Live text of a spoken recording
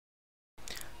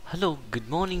Hello, good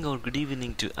morning or good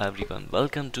evening to everyone.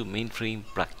 Welcome to Mainframe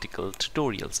Practical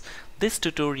Tutorials. This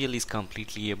tutorial is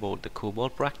completely about the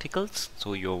COBOL practicals.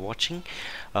 So you're watching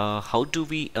how do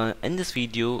we in this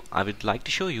video I would like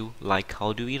to show you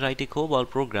how do we write a COBOL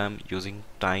program using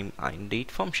time and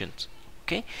date functions.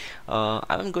 Okay,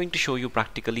 I'm going to show you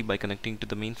practically by connecting to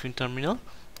the mainframe terminal.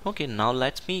 Okay, now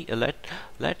let me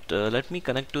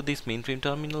connect to this mainframe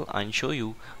terminal and show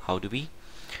you how do we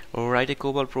write a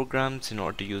COBOL programs in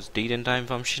order to use date and time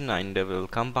function, and we'll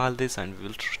compile this and we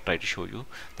will try to show you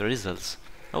the results.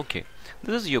 Okay,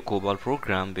 this is your COBOL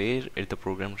program where the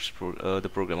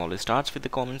program always starts with the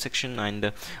comment section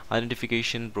and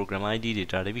identification, program ID,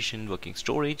 data division, working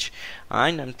storage,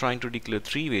 and I'm trying to declare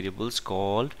three variables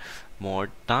called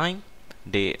mod time,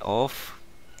 day of,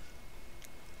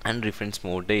 and reference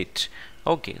mode date.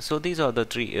 Okay, so these are the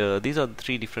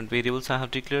three different variables I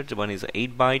have declared. One is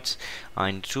 8 bytes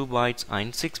and 2 bytes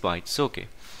and 6 bytes.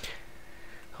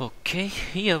 Okay,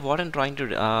 here what I'm trying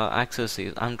to access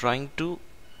is I'm trying to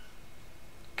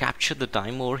capture the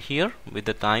time over here with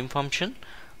the time function,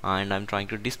 and I'm trying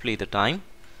to display the time.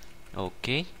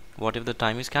 Okay, whatever the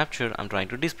time is captured, I'm trying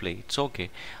to display it. So okay,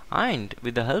 and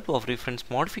with the help of reference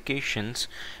modifications,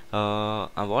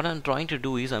 what I'm trying to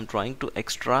do is I'm trying to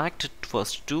extract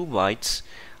first 2 bytes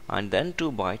and then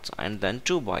 2 bytes and then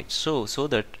 2 bytes, so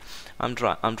that I'm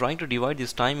trying to divide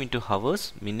this time into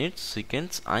hours, minutes,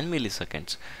 seconds and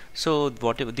milliseconds. So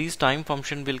whatever these time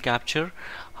function will capture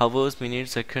hours,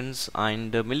 minutes, seconds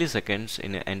and milliseconds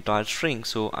in an entire string.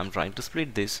 So I'm trying to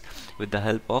split this with the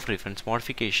help of reference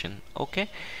modification. Okay,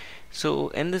 so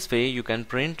in this way you can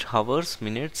print hours,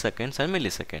 minutes, seconds and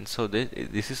milliseconds. So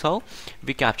this is how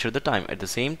we capture the time. At the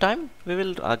same time we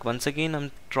will once again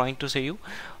I'm trying to say you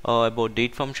about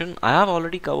date function. I have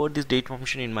already covered this date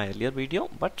function in my earlier video,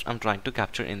 but I'm trying to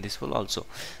capture in this one also.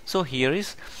 So here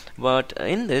is, but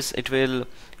in this it will,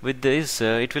 with this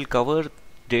it will cover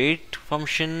date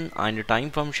function and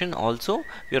time function. Also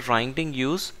we are trying to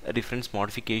use a reference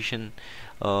modification,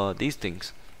 these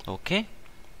things. Okay,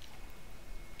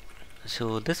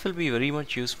 so this will be very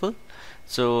much useful.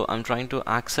 So I'm trying to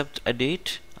accept a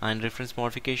date and reference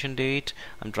modification date.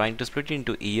 I'm trying to split it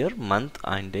into year, month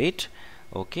and date.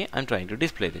 Okay, I'm trying to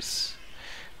display this.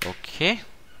 Okay,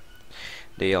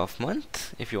 day of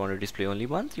month. If you want to display only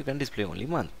month, you can display only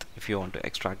month. If you want to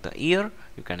extract the year,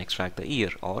 you can extract the year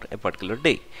or a particular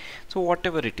day. So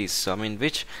whatever it is, I mean,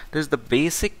 which this is the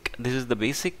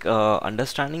basic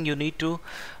understanding you need to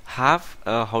have.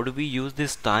 How do we use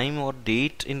this time or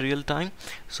date in real time?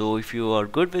 So if you are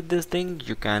good with this thing,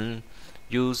 you can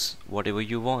use whatever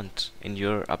you want in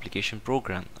your application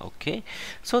program. Okay,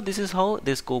 so this is how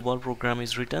this COBOL program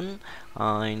is written,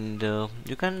 and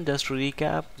you can just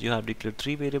recap. You have declared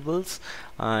three variables,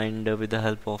 and with the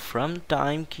help of from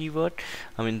time keyword,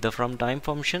 I mean the from time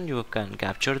function, you can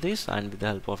capture this, and with the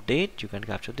help of date you can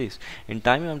capture this. In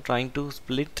time I'm trying to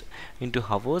split into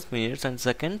hours, minutes and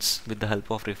seconds with the help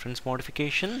of reference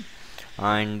modification,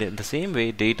 and in the same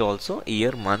way date also,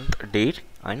 year, month, date,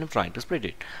 and I'm trying to split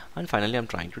it, and finally I'm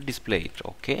trying to display it.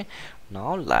 Okay,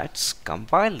 now let's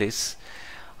compile this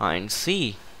and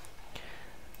see.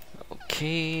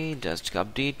 Okay, just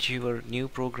update your new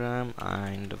program,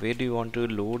 and where do you want to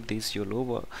load this, your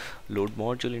load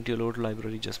module into your load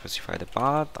library? Just specify the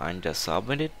path and just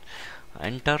submit it,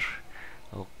 enter.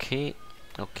 Okay,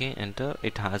 enter.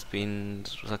 It has been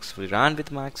successfully run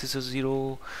with max is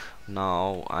 0.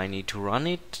 Now I need to run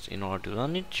it. In order to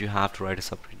run it, you have to write a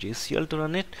separate JCL to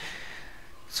run it.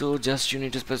 So just you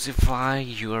need to specify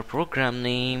your program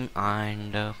name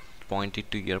and point it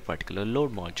to your particular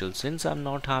load module. Since I'm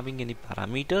not having any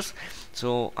parameters,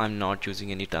 so I'm not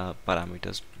using any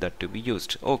parameters that to be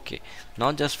used. Okay,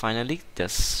 now just finally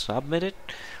just submit it.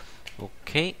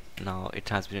 Okay, now it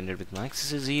has been rendered with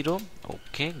max is 0.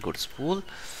 Okay, go to spool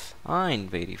and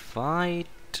verify it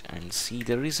and see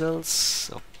the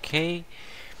results. Okay,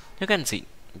 you can see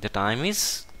the time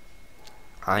is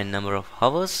and number of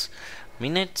hours,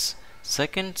 minutes,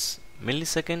 seconds,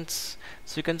 milliseconds.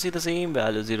 So you can see the same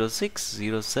value 06,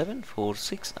 07,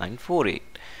 46 and 48.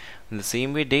 In the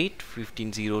same way date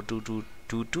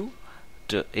 15/02/22,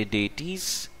 a date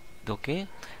is, okay,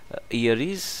 year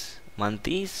is, month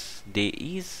is, day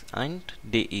is and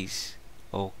day is.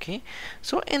 Okay,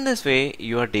 so in this way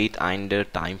your date and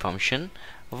time function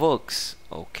works.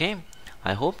 Okay,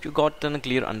 I hope you got a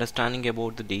clear understanding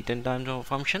about the date and time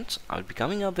functions. I'll be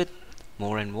coming up with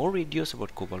more and more videos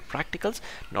about COBOL practicals.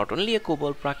 Not only a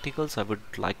COBOL practicals, I would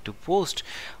like to post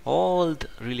all the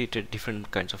related different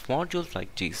kinds of modules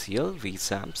like JCL,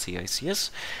 VSAM,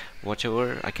 CICS,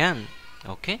 whatever I can.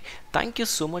 Okay, thank you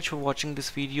so much for watching this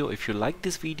video. If you like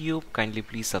this video, kindly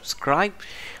please subscribe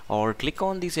or click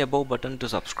on this above button to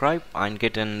subscribe and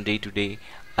get an day-to-day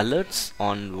alerts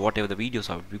on whatever the videos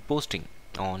I will be posting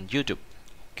on YouTube.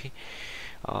 Okay,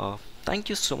 thank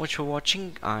you so much for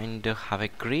watching, and have a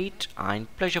great and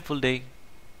pleasureful day.